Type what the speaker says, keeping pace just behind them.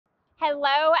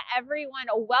Hello, everyone.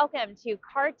 Welcome to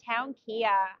Cartown Kia.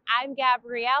 I'm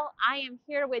Gabrielle. I am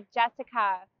here with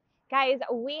Jessica. Guys,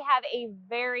 we have a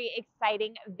very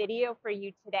exciting video for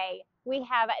you today. We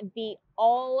have the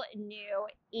all new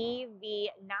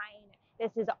EV9.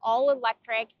 This is all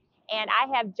electric, and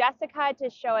I have Jessica to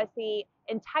show us the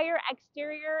entire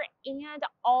exterior and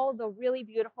all the really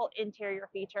beautiful interior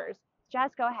features.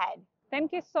 Jess, go ahead.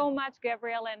 Thank you so much,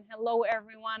 Gabrielle, and hello,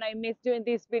 everyone. I miss doing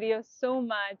this video so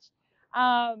much.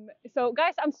 So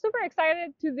guys, I'm super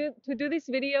excited to do this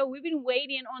video. We've been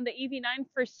waiting on the EV9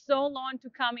 for so long to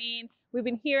come in. We've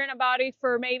been hearing about it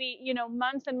for maybe,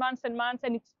 months and months and months,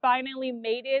 and it's finally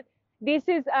made it. This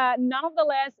is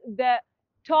nonetheless the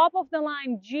top of the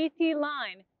line GT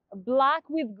line, black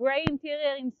with gray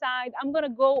interior inside. I'm gonna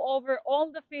go over all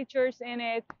the features in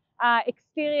it,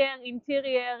 exterior,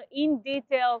 interior, in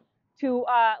detail, to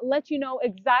let you know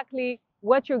exactly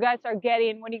what you guys are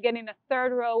getting when you get in a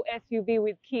third row SUV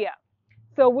with Kia.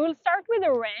 So we'll start with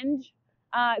the range.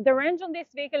 The range on this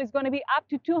vehicle is going to be up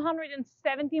to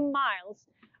 270 miles.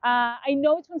 I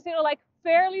know it's considered like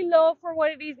fairly low for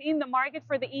what it is in the market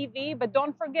for the EV, but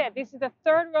don't forget, this is a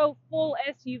third row full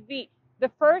SUV. The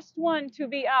first one to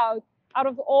be out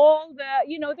of all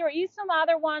the, there is some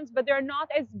other ones, but they're not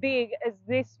as big as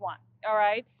this one, all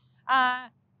right?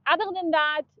 Other than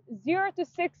that, 0 to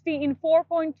 60 in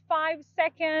 4.5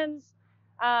 seconds.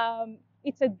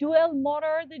 It's a dual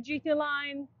motor, the GT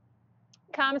line.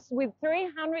 Comes with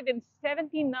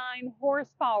 379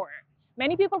 horsepower.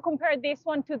 Many people compare this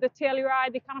one to the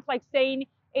Telluride. They kind of like saying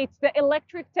it's the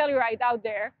electric Telluride out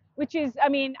there, which is,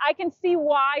 I can see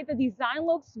why the design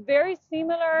looks very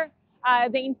similar.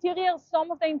 The interior, some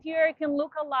of the interior can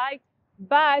look alike,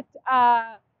 but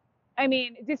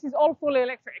this is all fully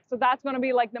electric, so that's going to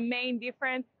be like the main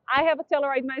difference. I have a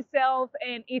Telluride myself,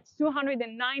 and it's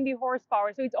 290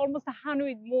 horsepower, so it's almost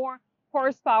 100 more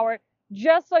horsepower,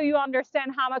 just so you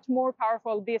understand how much more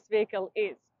powerful this vehicle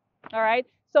is. All right,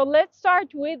 so let's start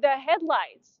with the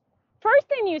headlights. First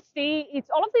thing you see, it's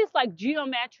all of this like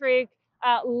geometric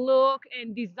look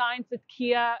and designs that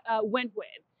Kia went with.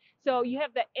 So you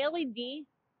have the LED.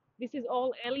 This is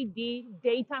all LED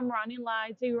daytime running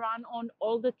lights. They run on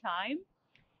all the time.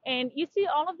 And you see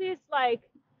all of this like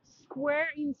square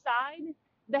inside.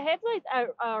 The headlights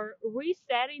are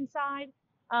reset inside.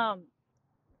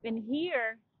 And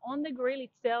here on the grill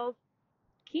itself,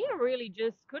 Kia really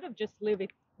just could have just left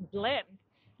it blank,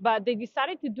 but they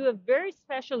decided to do a very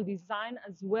special design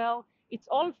as well. It's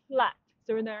all flat,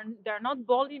 so they're not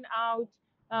bulging out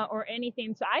or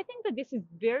anything. So I think that this is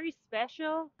very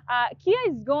special. Kia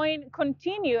is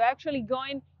continue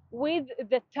going with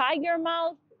the tiger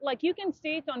mouth. Like you can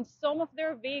see it on some of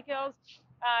their vehicles.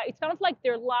 It's kind of like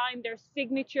their line, their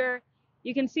signature.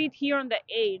 You can see it here on the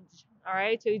edge. All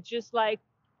right, so it's just like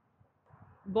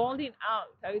bulging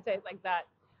out. I would say it like that.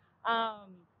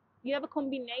 You have a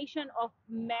combination of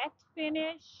matte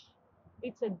finish.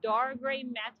 It's a dark gray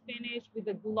matte finish with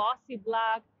a glossy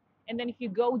black. And then if you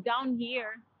go down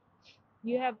here,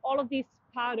 you have all of this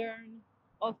pattern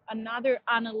of another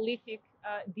analytic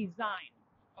design,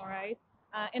 all right?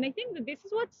 And I think that this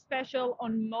is what's special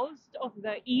on most of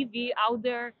the EV out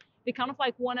there. They kind of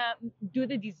like want to do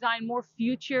the design more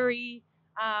futury,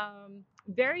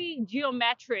 very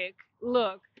geometric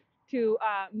look to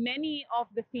many of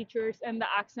the features and the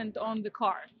accent on the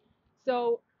car.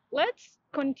 So let's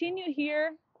continue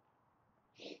here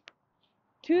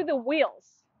to the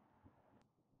wheels.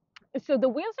 So the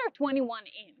wheels are 21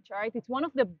 inch, right? It's one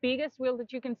of the biggest wheels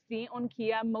that you can see on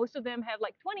Kia. Most of them have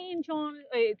like 20 inch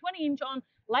on,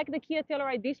 like the Kia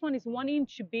Telluride. This one is 1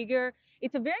 inch bigger.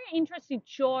 It's a very interesting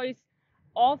choice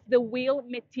of the wheel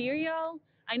material.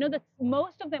 I know that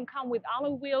most of them come with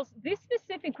alloy wheels. This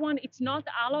specific one, it's not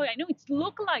alloy. I know it's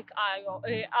look like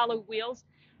alloy wheels,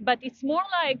 but it's more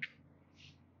like,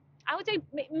 I would say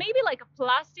maybe like a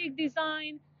plastic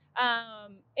design.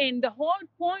 And the whole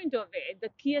point of it,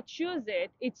 that Kia choose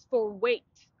it, it's for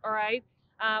weight. All right.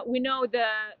 We know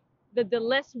the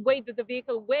less weight that the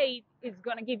vehicle weighs is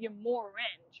going to give you more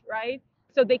range, right?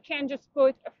 So they can't just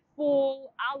put a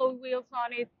full alloy wheels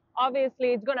on it.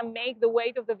 Obviously, it's going to make the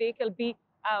weight of the vehicle be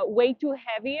way too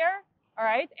heavier, all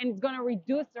right? And it's going to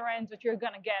reduce the range that you're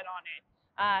going to get on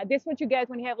it. This is what you get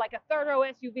when you have like a third row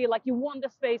SUV, like you want the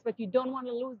space, but you don't want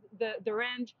to lose the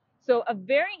range. So a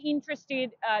very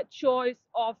interesting choice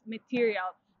of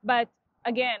material. But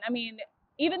again,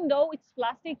 even though it's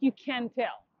plastic, you can't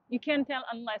tell. You can't tell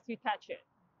unless you touch it,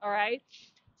 all right?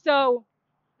 So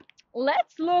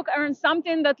let's look on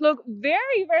something that look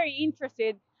very, very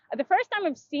interesting. The first time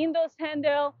I've seen those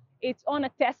handle, it's on a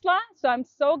Tesla. So I'm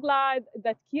so glad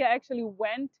that Kia actually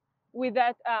went with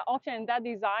that option, that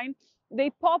design. They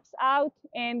pops out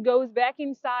and goes back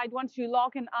inside once you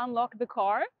lock and unlock the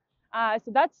car.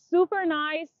 So that's super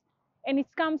nice. And it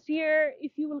comes here,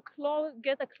 if you will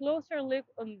get a closer look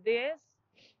on this,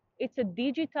 it's a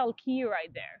digital key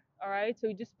right there. All right, so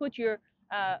you just put your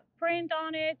print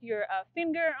on it, your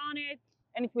finger on it,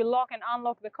 and it will lock and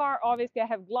unlock the car. Obviously, I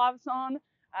have gloves on.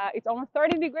 It's almost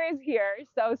 30 degrees here,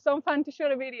 so it's so fun to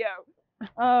shoot a video.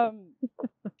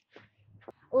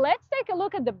 Let's take a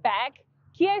look at the back.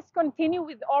 Kia is continue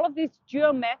with all of this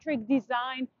geometric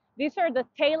design. These are the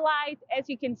tail lights. As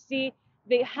you can see,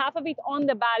 they half of it on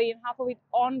the body and half of it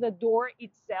on the door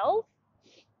itself.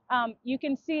 You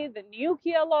can see the new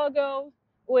Kia logo,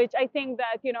 which I think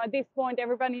that, you know, at this point,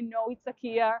 everybody knows it's a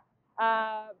Kia.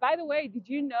 By the way, did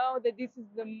you know that this is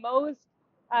the most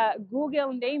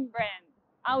Google name brand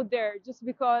out there, just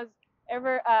because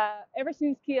ever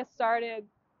since Kia started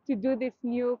to do this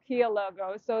new Kia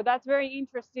logo. So that's very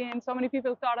interesting. So many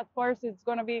people thought at first it's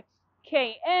going to be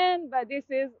KN, but this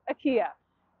is a Kia.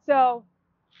 So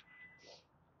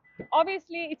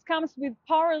obviously it comes with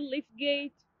power lift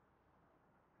gate.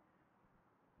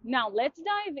 Now let's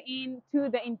dive into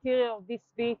the interior of this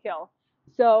vehicle.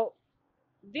 So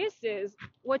this is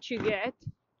what you get.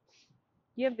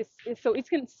 You have this, so it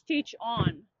can stitch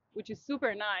on, which is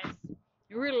super nice.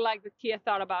 I really like that Kia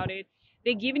thought about it.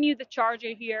 They're giving you the charger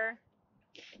here.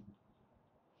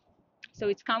 So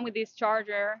it's come with this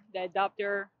charger, the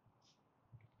adapter,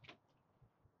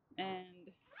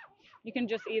 and you can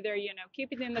just either, you know, keep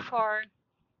it in the car.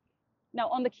 Now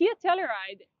on the Kia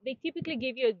Telluride, they typically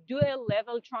give you a dual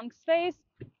level trunk space.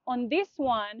 On this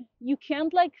one, you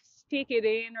can't like stick it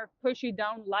in or push it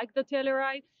down like the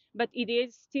Telluride, but it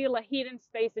is still a hidden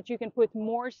space that you can put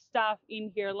more stuff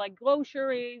in here, like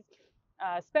groceries,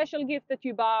 special gift that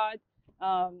you bought,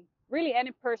 really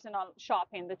any personal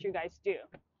shopping that you guys do.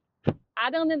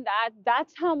 Other than that,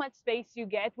 that's how much space you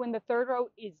get when the third row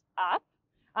is up.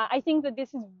 I think that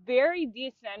this is very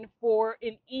decent for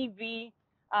an EV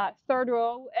third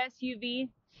row SUV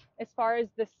as far as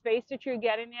the space that you're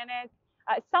getting in it.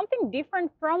 Something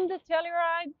different from the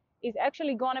Telluride is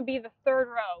actually going to be the third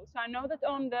row. So I know that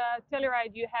on the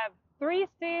Telluride you have 3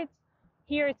 seats.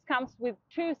 Here it comes with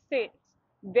 2 seats.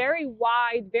 Very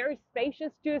wide, very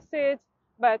spacious 2 seats.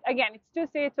 But again, it's 2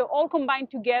 seats, so all combined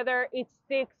together, it's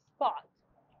 6 spots.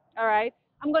 All right,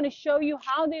 I'm going to show you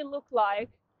how they look like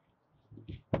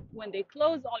when they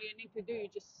close. All you need to do, you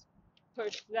just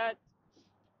push that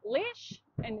leash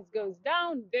and it goes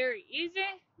down. Very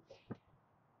easy.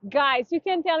 Guys, you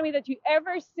can tell me that you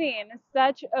ever seen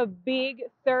such a big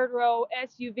third row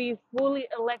SUV fully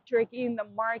electric in the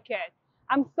market.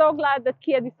 I'm so glad that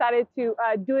Kia decided to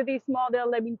do this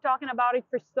model. They've been talking about it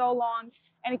for so long,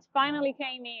 and it finally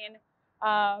came in.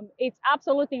 It's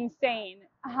absolutely insane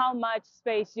how much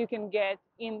space you can get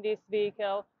in this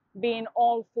vehicle being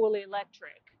all fully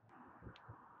electric.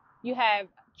 You have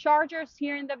chargers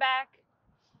here in the back.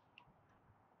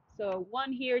 So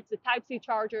one here, it's a Type-C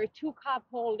charger, 2 cup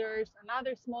holders,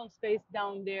 another small space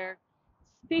down there,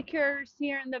 speakers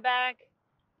here in the back,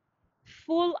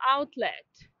 full outlet.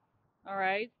 All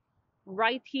right,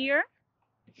 right here,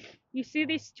 you see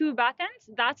these 2 buttons?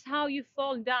 That's how you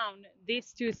fold down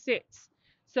these 2 seats.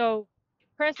 So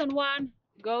press on one,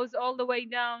 goes all the way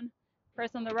down.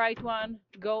 Press on the right one,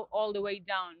 go all the way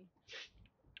down.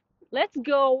 Let's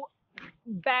go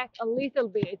back a little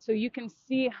bit so you can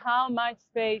see how much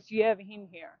space you have in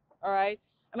here. All right,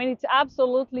 I mean, it's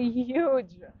absolutely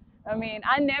huge. I mean,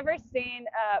 I never seen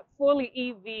a fully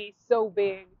EV so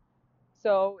big.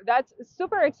 So that's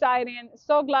super exciting.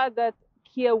 So glad that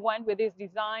Kia went with this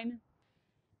design.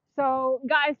 So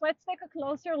guys, let's take a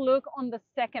closer look on the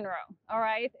second row. All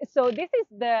right, so this is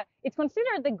it's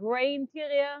considered the gray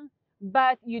interior,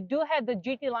 but you do have the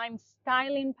GT-Line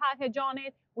styling package on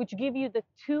it, which give you the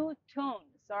 2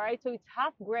 tones. All right, so it's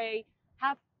half gray,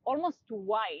 half almost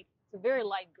white. It's a very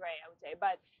light gray, I would say,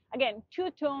 but again, 2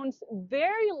 tones,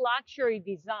 very luxury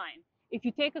design. If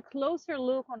you take a closer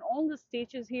look on all the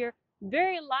stitches here,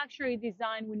 very luxury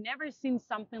design. We've never seen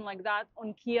something like that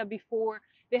on Kia before.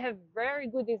 They have very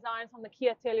good designs on the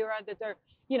Kia Telluride that are,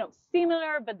 you know,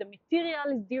 similar, but the material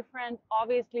is different.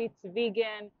 Obviously, it's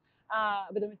vegan,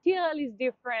 but the material is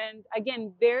different.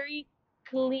 Again, very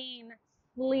clean,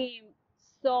 slim,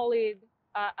 solid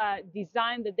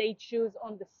design that they choose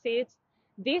on the seats.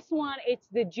 This one, it's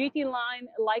the GT-Line,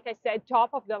 like I said,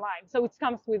 top of the line. So it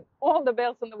comes with all the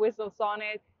bells and the whistles on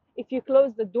it. If you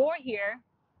close the door here,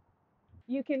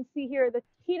 you can see here the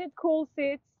heated cool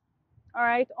seats, all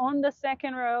right, on the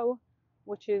second row,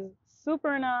 which is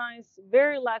super nice,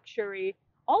 very luxury.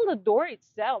 All the door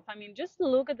itself, I mean, just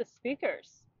look at the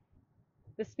speakers.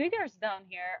 The speakers down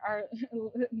here are,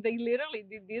 they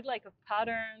did like a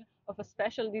pattern of a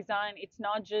special design. It's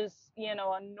not just, you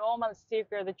know, a normal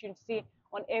speaker that you see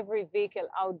on every vehicle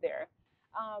out there.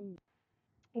 Um,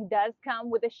 it does come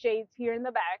with the shades here in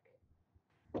the back,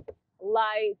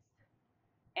 lights,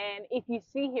 and if you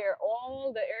see here,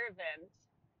 all the air vents,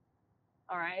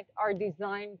 all right, are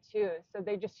designed too. So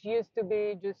they just used to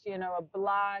be just, you know, a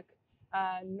black,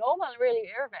 normal really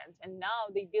air vents, and now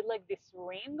they did like this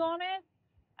ring on it.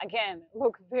 Again,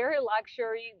 look very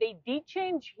luxury. They did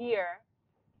change here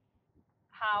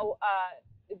how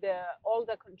the all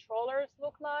the controllers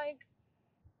look like.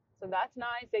 So that's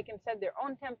nice. They can set their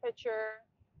own temperature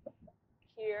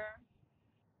here.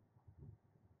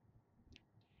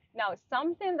 Now,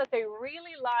 something that I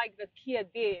really like that Kia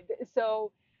did.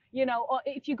 So, you know,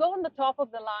 if you go on the top of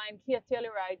the line Kia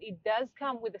Telluride, it does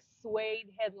come with a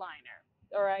suede headliner.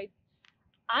 All right.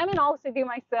 I'm an OCD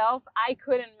myself. I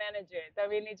couldn't manage it. I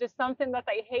mean, it's just something that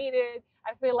I hated.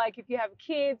 I feel like if you have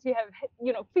kids, you have,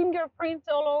 you know, fingerprints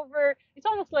all over. It's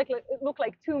almost like it looked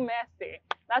like too messy.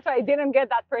 That's why I didn't get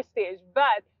that Prestige.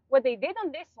 But what they did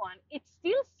on this one, it's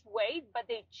still suede, but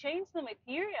they changed the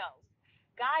materials.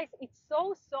 Guys, it's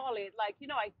so solid. Like, you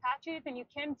know, I touch it and you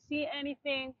can't see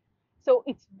anything. So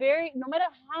it's very, no matter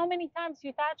how many times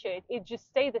you touch it, it just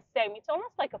stays the same. It's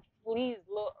almost like a fleece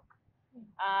look.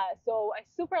 So I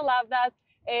super love that.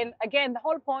 And again, the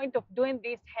whole point of doing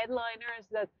these headliners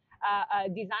that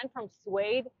designed from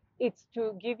suede, it's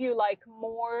to give you like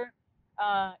more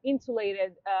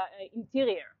insulated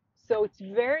interior. So it's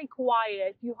very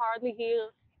quiet. You hardly hear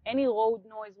any road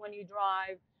noise when you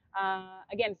drive.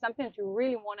 Again, something that you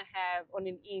really want to have on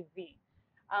an EV.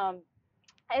 Um,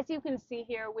 as you can see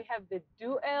here, we have the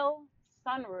dual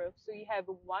sunroof. So you have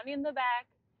one in the back,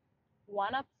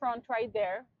 one up front right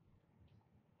there.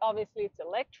 Obviously, it's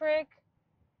electric,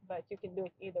 but you can do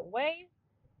it either way.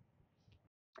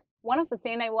 One of the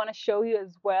things I want to show you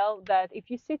as well, that if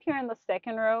you sit here in the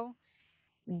second row,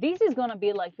 this is going to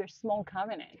be like your small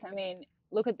cabinet. I mean,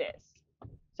 look at this.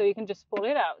 So you can just pull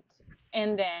it out.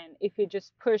 And then if you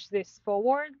just push this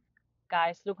forward,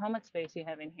 guys, look how much space you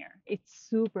have in here. It's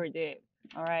super deep.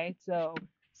 All right. So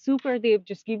super deep,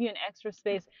 just give you an extra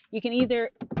space. You can either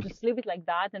just leave it like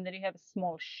that and then you have a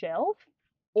small shelf,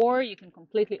 or you can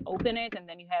completely open it and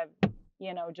then you have,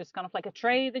 you know, just kind of like a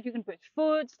tray that you can put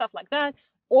food, stuff like that.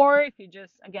 Or if you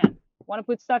just, again, want to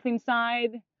put stuff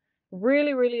inside,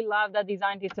 really, really love that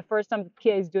design. It's the first time that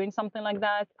Kia is doing something like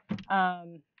that. I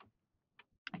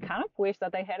kind of wish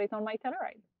that I had it on my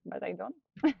Telluride, but I don't.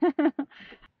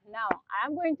 Now,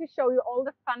 I'm going to show you all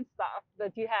the fun stuff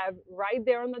that you have right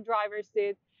there on the driver's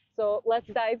seat. So let's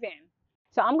dive in.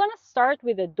 So I'm going to start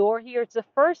with the door here. It's the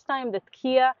first time that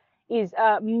Kia is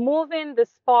moving the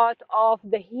spot of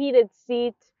the heated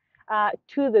seat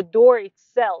to the door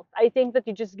itself. I think that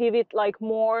you just give it like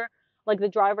more like the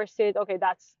driver's seat. Okay,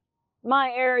 that's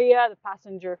my area. The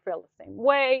passenger feel the same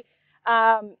way.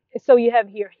 So you have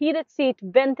here heated seat,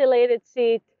 ventilated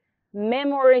seat,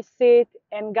 memory seat,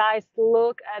 and guys,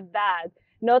 look at that.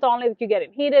 Not only that you get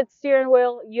a heated steering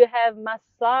wheel, you have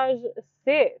massage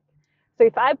seat. So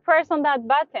if I press on that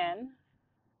button,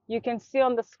 you can see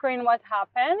on the screen what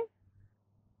happened.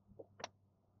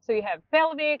 So you have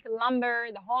pelvic, lumbar,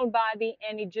 the whole body,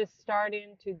 and it just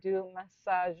starting to do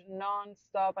massage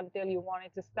non-stop until you want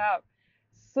it to stop.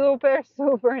 Super,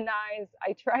 super nice.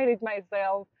 I tried it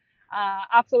myself.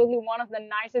 Absolutely one of the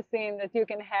nicest things that you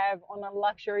can have on a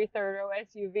luxury third row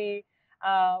SUV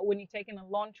when you're taking a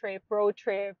long trip, road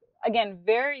trip. Again,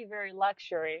 very, very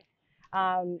luxury.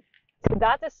 So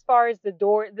that as far as the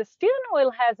door, the steering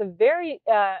wheel has a very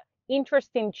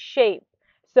interesting shape.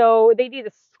 So they did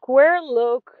a square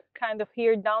look kind of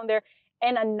here down there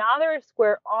and another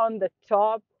square on the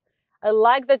top. I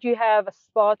like that you have a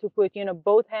spot to put, you know,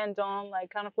 both hands on, like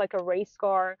kind of like a race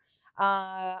car.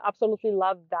 Absolutely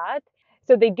love that.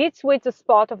 So they did switch the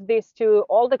spot of this to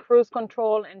all the cruise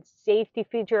control and safety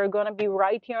feature are gonna be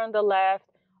right here on the left.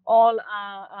 All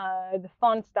the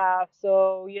fun stuff.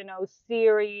 So, you know,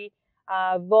 Siri,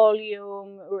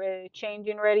 volume,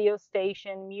 changing radio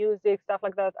station, music, stuff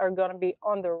like that are gonna be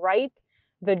on the right.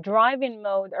 The driving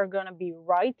mode are gonna be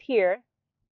right here.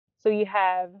 So you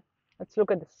have, let's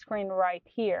look at the screen right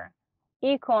here.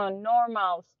 Econ,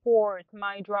 normal, sport,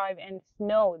 my drive, and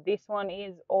snow. This one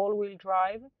is all-wheel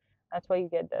drive. That's why you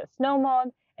get the snow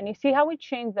mode. And you see how we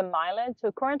changed the mileage.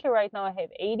 So currently right now I have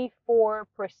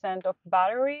 84% of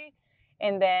battery.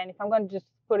 And then if I'm going to just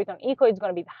put it on eco, it's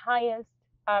going to be the highest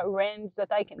range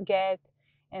that I can get.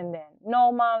 And then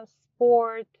normal,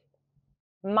 sport,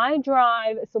 my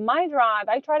drive. So my drive,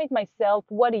 I tried it myself.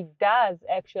 What it does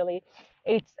actually,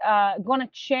 it's gonna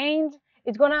change.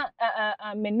 it's gonna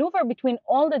maneuver between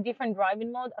all the different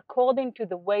driving modes according to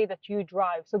the way that you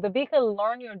drive. So the vehicle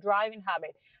learn your driving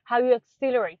habit, how you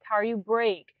accelerate, how you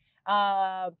brake,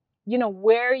 you know,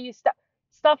 where you stop,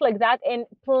 stuff like that, and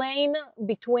playing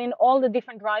between all the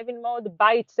different driving modes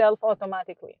by itself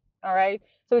automatically. All right.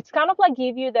 So it's kind of like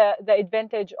give you the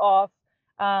advantage of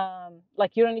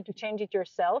like you don't need to change it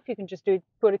yourself. You can just do it,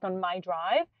 put it on my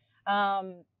drive.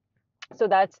 So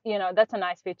that's, you know, that's a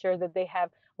nice feature that they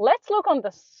have. Let's look on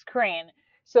the screen.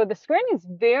 So the screen is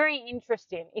very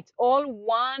interesting. It's all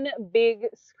one big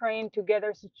screen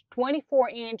together. So it's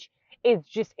 24-inch.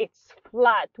 It's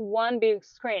flat, one big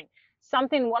screen.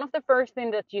 One of the first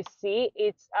things that you see,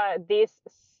 it's this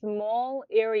small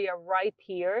area right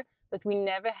here that we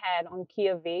never had on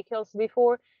Kia vehicles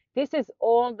before. This is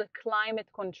all the climate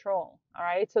control. All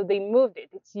right. So they moved it.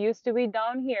 It's used to be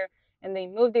down here and they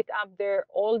moved it up there,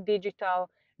 all digital.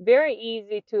 Very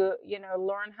easy to, you know,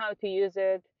 learn how to use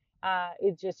it.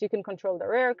 It's just you can control the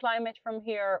rear climate from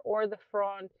here or the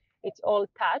front. It's all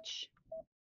touch,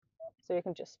 so you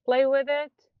can just play with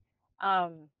it.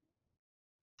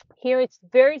 Here it's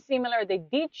very similar. They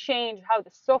did change how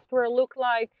the software look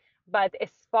like, but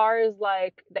as far as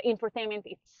like the infotainment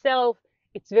itself,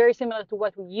 it's very similar to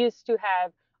what we used to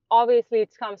have. Obviously,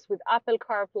 it comes with Apple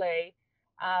CarPlay.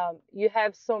 You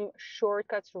have some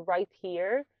shortcuts right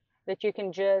here that you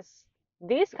can just,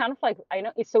 these kind of like, I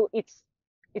know it's, so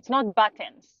it's not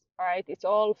buttons, all right? It's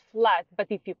all flat, but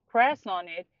if you press on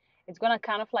it, it's gonna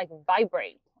kind of like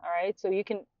vibrate, all right? So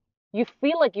you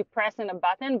feel like you're pressing a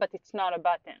button, but it's not a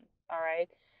button, all right?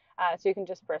 So you can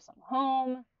just press on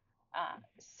home,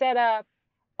 setup.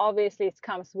 Obviously, it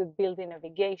comes with built-in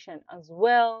navigation as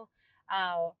well,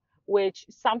 which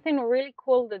something really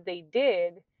cool that they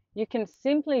did, you can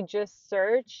simply just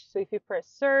search. So if you press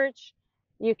search,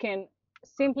 you can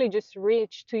simply just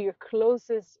reach to your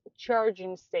closest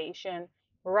charging station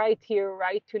right here,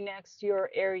 right to next to your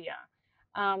area.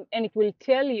 And it will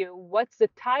tell you what's the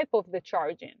type of the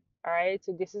charging. All right,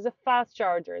 so this is a fast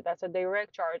charger, that's a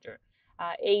direct charger.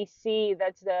 AC,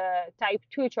 that's the type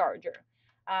 2 charger.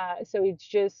 So it's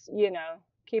just, you know,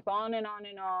 keep on and on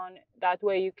and on. That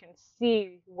way you can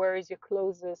see where is your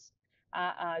closest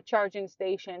charging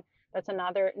station. That's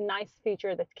another nice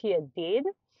feature that Kia did.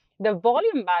 The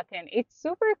volume button, it's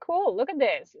super cool. Look at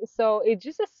this. So it's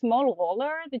just a small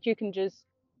roller that you can just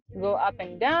go up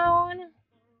and down.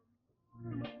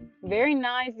 Very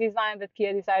nice design that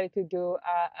Kia decided to do.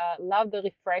 Love the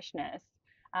refreshness.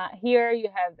 Here you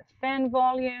have the fan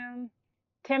volume,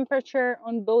 temperature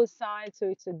on both sides, so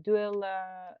it's a dual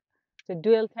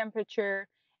temperature.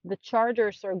 The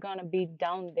chargers are gonna be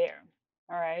down there.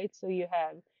 All right, so you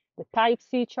have the Type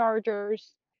C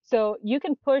chargers, so you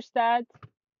can push that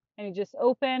and you just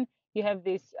open. You have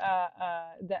this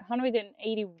the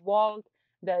 180 volt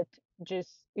that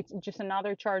it's just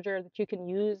another charger that you can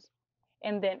use.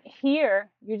 And then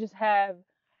here you just have,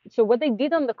 so what they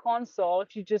did on the console,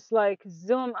 if you just like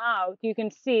zoom out, you can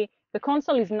see the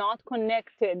console is not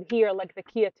connected here like the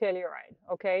Kia Telluride,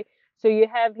 okay? So you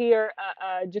have here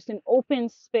just an open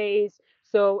space,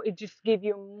 so it just gives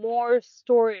you more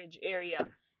storage area.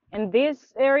 And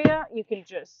this area, you can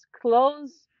just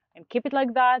close and keep it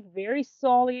like that, very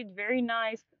solid, very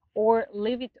nice, or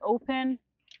leave it open.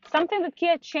 Something that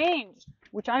Kia changed,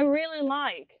 which I really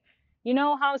like. You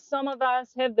know how some of us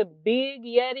have the big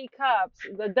Yeti cups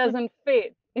that doesn't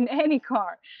fit in any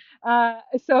car.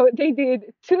 So they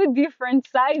did two different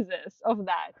sizes of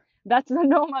that. That's the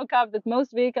normal cup that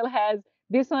most vehicle has.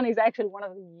 This one is actually one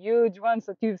of the huge ones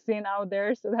that you've seen out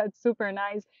there. So that's super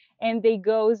nice. And they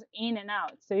goes in and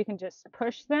out. So you can just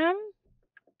push them.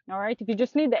 All right. If you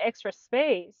just need the extra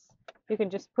space, you can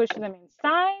just push them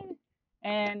inside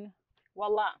and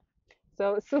voila.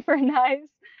 So super nice.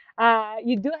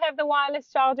 You do have the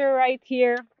wireless charger right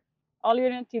here. All you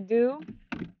need to do,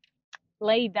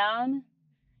 lay down.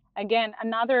 Again,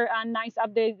 another nice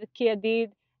update that Kia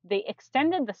did. They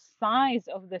extended the size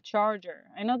of the charger.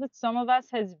 I know that some of us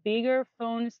has bigger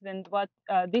phones than what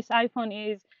this iPhone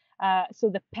is. So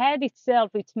the pad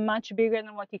itself, it's much bigger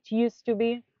than what it used to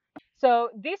be. So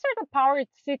these are the power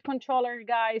seat controller,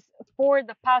 guys, for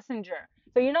the passenger.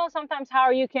 So you know sometimes how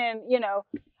you can, you know,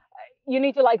 you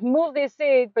need to like move this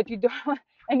seat, but you don't,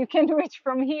 and you can't reach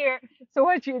from here. So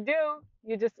what you do,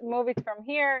 you just move it from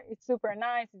here. It's super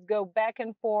nice. It go back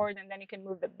and forth, and then you can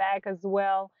move the back as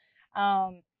well.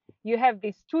 You have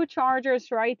these two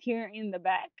chargers right here in the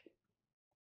back.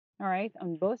 All right,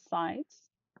 on both sides.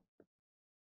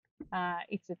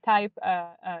 It's a type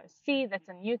C. That's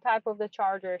a new type of the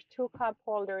chargers. Two cup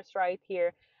holders right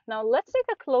here. Now let's take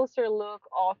a closer look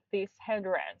of this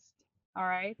headrest. All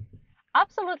right.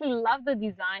 Absolutely love the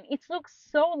design. It looks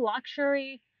so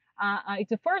luxury. It's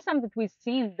the first time that we've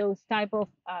seen those type of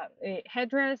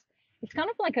headrests. It's kind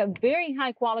of like a very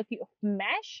high quality of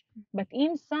mesh, but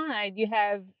inside you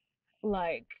have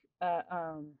like uh,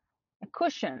 um, a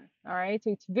cushion. All right,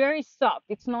 so it's very soft.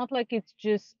 It's not like it's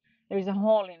just there's a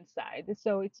hole inside.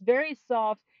 So it's very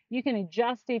soft. You can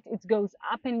adjust it. It goes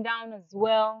up and down as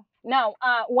well. Now,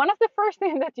 one of the first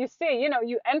things that you see,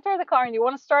 you enter the car and you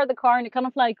want to start the car and you're kind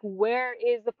of like, where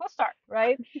is the push start,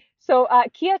 right? So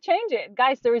Kia changed it.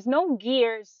 Guys, there is no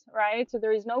gears, right? So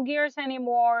there is no gears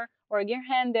anymore or a gear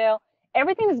handle.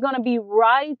 Everything is going to be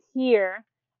right here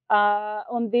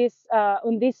on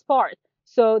this part.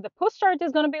 So the push start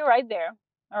is going to be right there,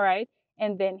 all right?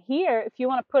 And then here, if you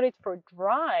want to put it for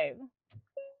drive,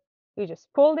 you just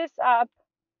pull this up,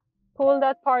 pull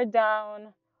that part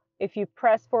down. If you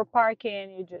press for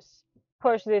parking, you just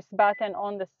push this button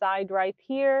on the side right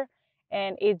here.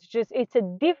 And it's a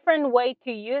different way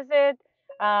to use it.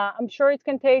 I'm sure it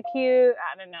can take you,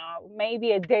 I don't know,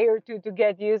 maybe a day or two to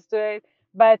get used to it,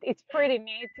 but it's pretty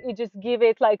neat. You just give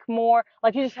it like more,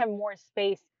 like you just have more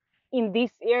space in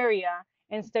this area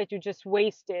instead you just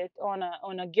waste it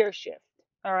on a gear shift.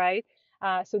 All right.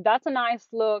 So that's a nice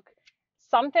look.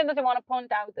 Something that I want to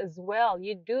point out as well,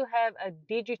 you do have a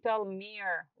digital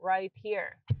mirror right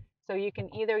here. So you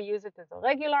can either use it as a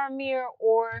regular mirror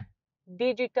or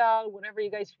digital, whatever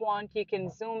you guys want. You can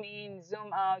zoom in,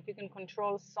 zoom out. You can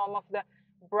control some of the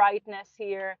brightness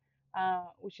here,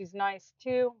 which is nice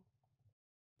too.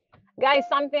 Guys,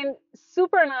 something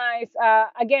super nice.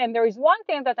 Again, there is one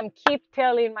thing that I'm keep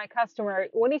telling my customer.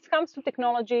 When it comes to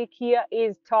technology, Kia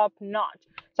is top notch.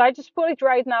 So I just put it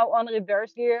right now on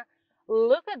reverse gear.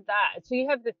 Look at that. So you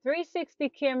have the 360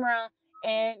 camera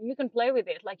and you can play with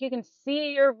it. Like you can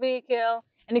see your vehicle.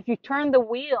 And if you turn the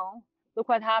wheel, look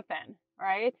what happened,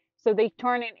 right? So they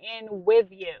turn it in with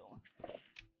you.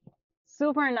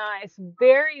 Super nice,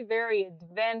 very, very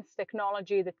advanced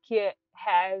technology that Kia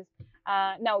has.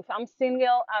 Now, if I'm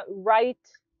single, right,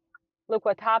 look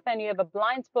what happened. You have a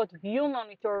blind spot view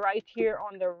monitor right here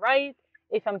on the right.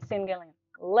 If I'm singling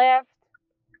left,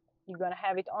 you're going to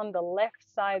have it on the left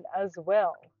side as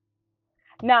well.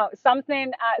 Now,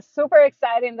 something super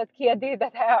exciting that Kia did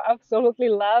that I absolutely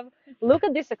love. Look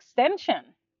at this extension.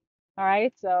 All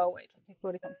right, so wait, let me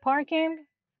put it on parking.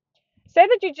 Say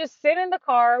that you just sit in the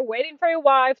car waiting for your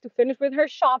wife to finish with her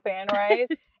shopping, right?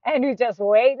 And you just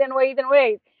wait and wait and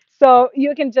wait. So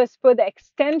you can just put the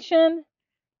extension,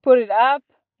 put it up,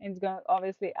 and it's going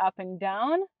obviously up and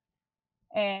down.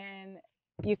 And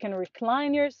you can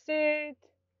recline your seat.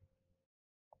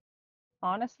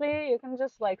 Honestly, you can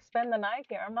just like spend the night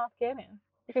here. I'm not kidding.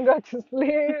 You can go to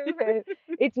sleep.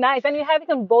 It's nice. And you have it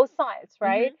on both sides,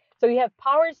 right? So you have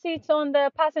power seats on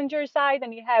the passenger side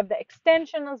and you have the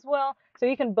extension as well. So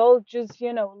you can both just,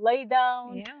 lay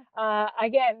down. Yeah.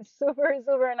 Again, super,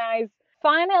 super nice.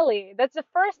 Finally, that's the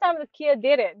first time that Kia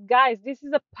did it. Guys, this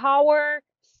is a power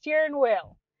steering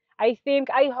wheel. I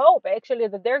hope actually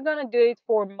that they're going to do it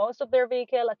for most of their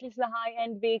vehicle, at least the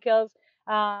high-end vehicles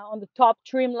on the top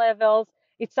trim levels.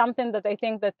 It's something that I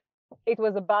think that it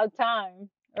was about time,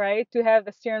 right, to have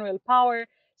the steering wheel power.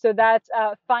 So that's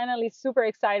finally super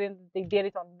exciting that they did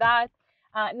it on that.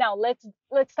 Now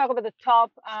let's talk about the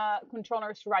top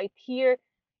controllers right here.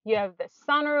 You have the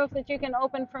sunroof that you can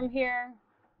open from here.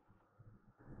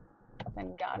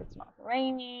 Thank God it's not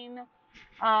raining.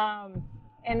 Um,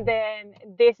 and then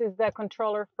this is the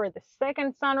controller for the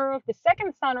second sunroof. The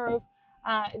second sunroof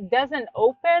doesn't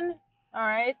open, all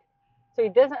right? So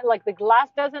it doesn't, like the glass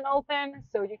doesn't open,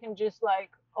 so you can just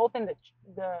like open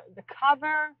the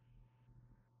cover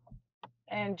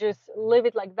and just leave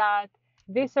it like that.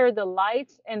 These are the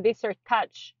lights and these are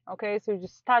touch, okay? So you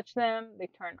just touch them, they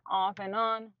turn off and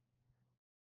on.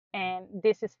 And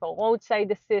this is for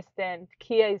roadside assistant.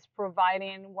 Kia is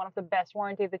providing one of the best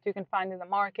warranties that you can find in the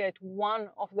market. One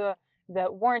of the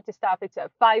warranty stuff, it's a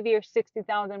 5-year,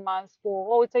 60,000 miles for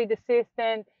roadside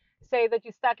assistant. Say that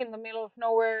you're stuck in the middle of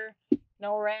nowhere,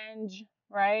 no range,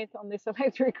 right, on this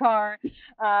electric car,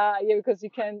 because you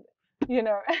can,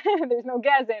 there's no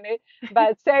gas in it.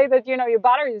 But say that, your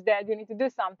battery is dead, you need to do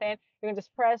something. You can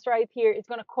just press right here. It's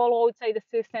going to call roadside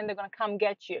assistant. They're going to come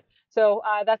get you. So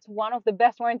that's one of the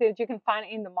best warranties you can find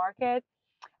in the market.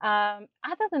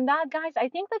 Other than that, guys, I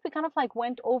think that we kind of like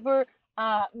went over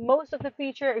most of the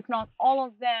feature, if not all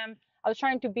of them. I was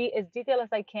trying to be as detailed as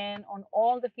I can on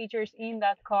all the features in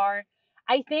that car.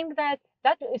 I think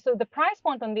so the price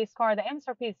point on this car, the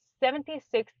MSRP is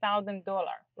 $76,000,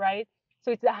 right?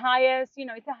 So it's the highest,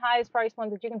 it's the highest price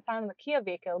point that you can find on the Kia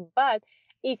vehicle. But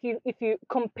if you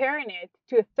comparing it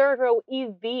to a third row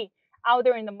EV out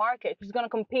there in the market. It's going to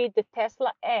compete the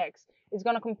Tesla X. It's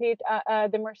going to compete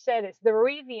the Mercedes, the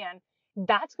Rivian.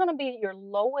 That's going to be your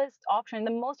lowest option,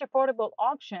 the most affordable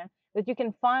option that you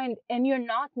can find, and you're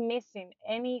not missing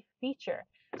any feature.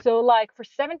 So like for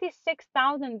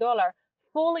 $76,000,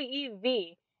 fully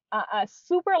EV,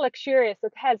 super luxurious,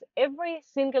 that has every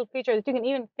single feature that you can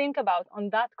even think about on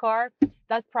that car,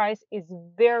 that price is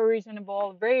very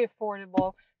reasonable, very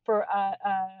affordable for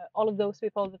all of those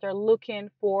people that are looking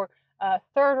for a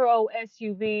third row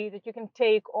SUV that you can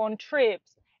take on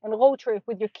trips and road trip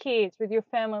with your kids, with your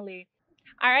family.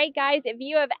 All right, guys, if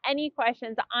you have any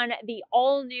questions on the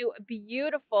all new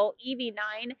beautiful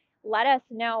EV9, let us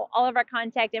know. All of our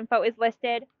contact info is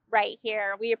listed right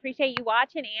here. We appreciate you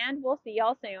watching, and we'll see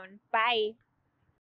y'all soon. Bye.